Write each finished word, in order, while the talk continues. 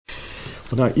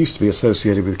Well, now, it used to be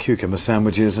associated with cucumber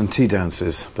sandwiches and tea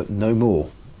dances, but no more.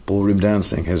 Ballroom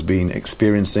dancing has been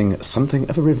experiencing something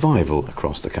of a revival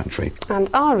across the country. And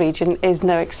our region is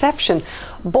no exception.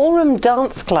 Ballroom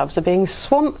dance clubs are being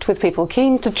swamped with people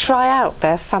keen to try out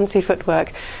their fancy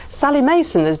footwork. Sally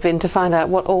Mason has been to find out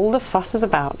what all the fuss is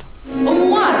about. 1,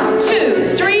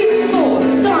 2, 3, 4,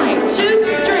 side, 2,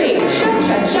 3,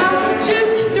 cha-cha-cha,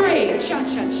 2, 3,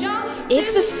 cha-cha-cha.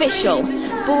 It's official.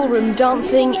 Ballroom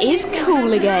dancing is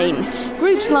cool again.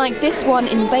 Groups like this one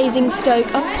in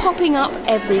Basingstoke are popping up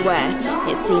everywhere.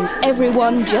 It seems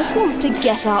everyone just wants to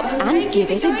get up and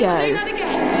give it a go.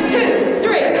 2,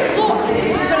 3, 4.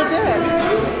 You've got to do it.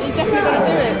 You've definitely got to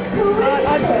do it.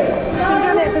 I've been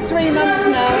doing it for 3 months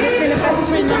now, and it's been the best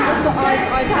 3 months that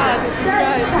I've had. It's just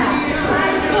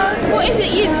great. So what is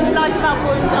it you like about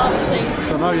ballroom dancing?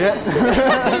 Don't know yet.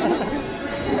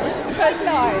 First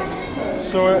night.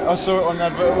 I saw it on the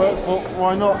advert work, but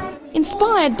why not?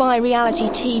 Inspired by reality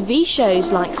TV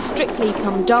shows like Strictly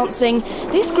Come Dancing,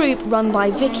 this group, run by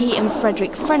Vicky and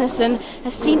Frederick Frenison,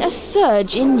 has seen a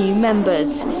surge in new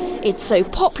members. It's so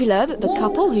popular that the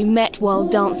couple, who met while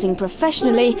dancing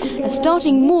professionally, are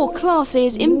starting more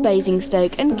classes in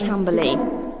Basingstoke and Camberley.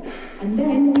 And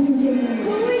then continue.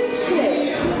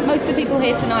 Most of the people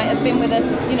here tonight have been with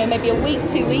us, maybe a week,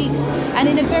 2 weeks, and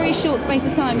in a very short space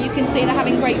of time you can see they're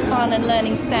having great fun and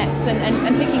learning steps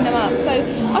and picking them up. So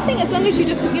I think as long as you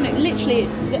just, literally,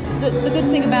 it's the good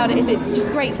thing about it is it's just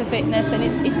great for fitness and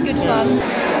it's good fun.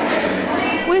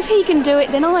 Well, if he can do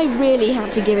it, then I really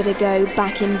had to give it a go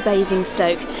back in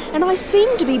Basingstoke, and I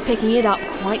seem to be picking it up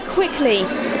quite quickly.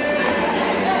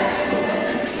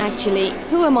 Actually,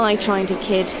 who am I trying to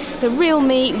kid? The real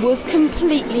me was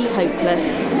completely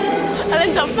hopeless. I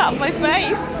ended up flat on my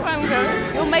face.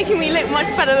 You're making me look much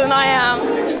better than I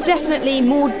am. Definitely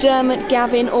more Dermot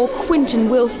Gavin or Quinton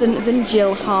Wilson than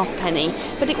Jill Halfpenny,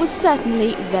 but it was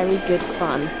certainly very good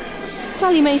fun.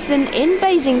 Sally Mason in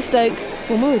Basingstoke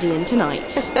for Meridian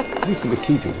Tonight. I think the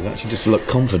key to it is actually just to look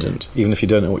confident, even if you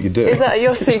don't know what you're doing. Is that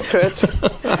your secret?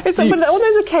 It's on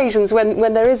those occasions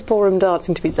when there is ballroom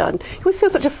dancing to be done, you always feel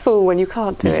such a fool when you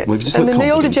can't do it. Well, just and look then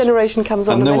the older confident. generation comes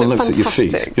on and no they one look looks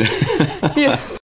fantastic. at your feet. Yes.